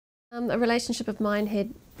A relationship of mine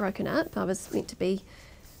had broken up. I was meant to be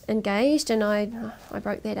engaged and I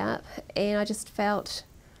broke that up, and I just felt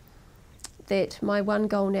that my one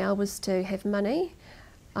goal now was to have money.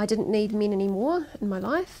 I didn't need men anymore in my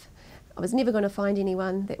life. I was never going to find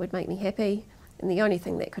anyone that would make me happy, and the only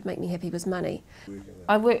thing that could make me happy was money.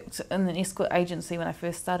 I worked in an escort agency when I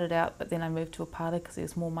first started out, but then I moved to a party because there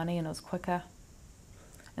was more money and it was quicker.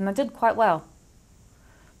 And I did quite well.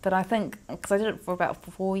 But I think, because I did it for about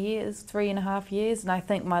 4 years, 3.5 years, and I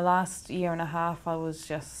think my last year and a half I was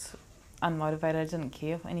just unmotivated. I didn't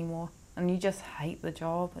care anymore. And you just hate the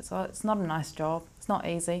job. It's not a nice job. It's not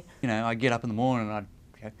easy. You know, I'd get up in the morning and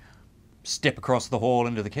I'd step across the hall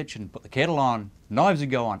into the kitchen, put the kettle on, knives would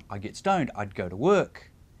go on, I'd get stoned, I'd go to work.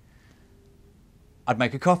 I'd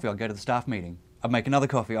make a coffee, I'd go to the staff meeting. I'd make another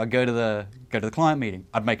coffee, I'd go to the client meeting.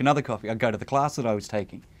 I'd make another coffee, I'd go to the class that I was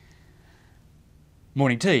taking.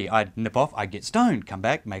 Morning tea, I'd nip off, I'd get stoned, come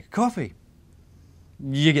back, make a coffee.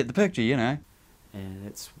 You get the picture, you know. And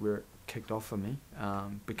that's where it kicked off for me,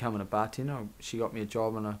 becoming a bartender. She got me a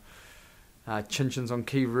job in a Chin Chin's on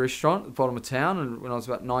Key restaurant at the bottom of town, and when I was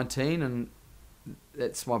about 19, and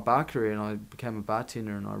that's my bar career, and I became a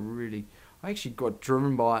bartender, and I actually got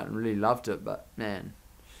driven by it and really loved it. But man,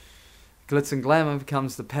 glitz and glamour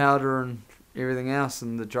becomes the powder and everything else,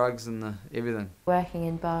 and the drugs and the everything. Working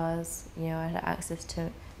in bars, you know, I had access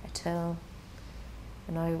to a till,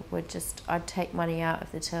 and I'd take money out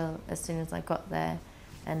of the till as soon as I got there,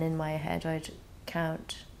 and in my head I'd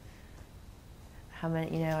count how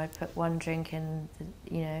many, you know, I'd put one drink in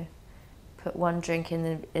the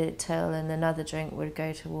till, and another drink would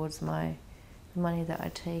go towards the money that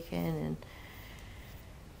I'd taken. And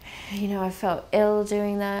you know, I felt ill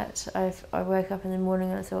doing that. I woke up in the morning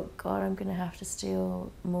and I thought, God, I'm going to have to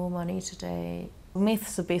steal more money today.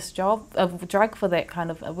 Meth's the best drug for that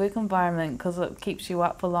kind of a work environment, because it keeps you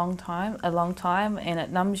up for a long time, and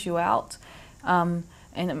it numbs you out, and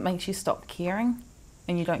it makes you stop caring,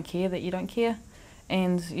 and you don't care that you don't care,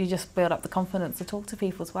 and you just build up the confidence to talk to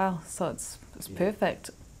people as well. So it's perfect.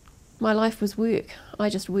 My life was work. I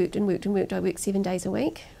just worked and worked and worked. I worked 7 days a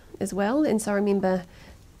week as well, and so I remember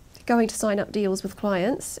going to sign up deals with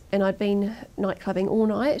clients, and I'd been nightclubbing all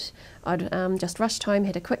night. I'd just rushed home,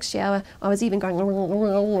 had a quick shower. I was even going, and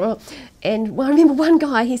I remember one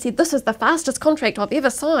guy, he said, "This is the fastest contract I've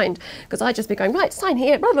ever signed," because I'd just be going, right, sign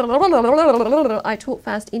here. I talk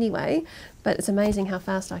fast anyway, but it's amazing how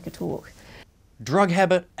fast I could talk. Drug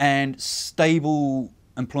habit and stable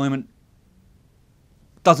employment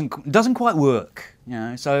doesn't quite work, you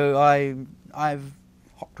know. So I've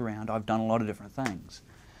hopped around. I've done a lot of different things.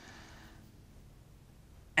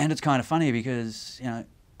 And it's kind of funny because, you know,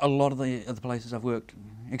 a lot of the other places I've worked,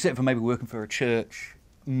 except for maybe working for a church,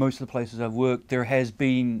 most of the places I've worked, there has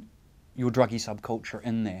been your druggy subculture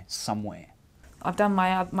in there somewhere. I've done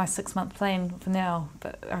my 6-month plan for now,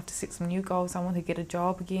 but I have to set some new goals. I want to get a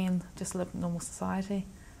job again, just live in normal society,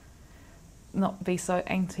 not be so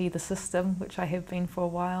anti the system, which I have been for a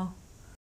while.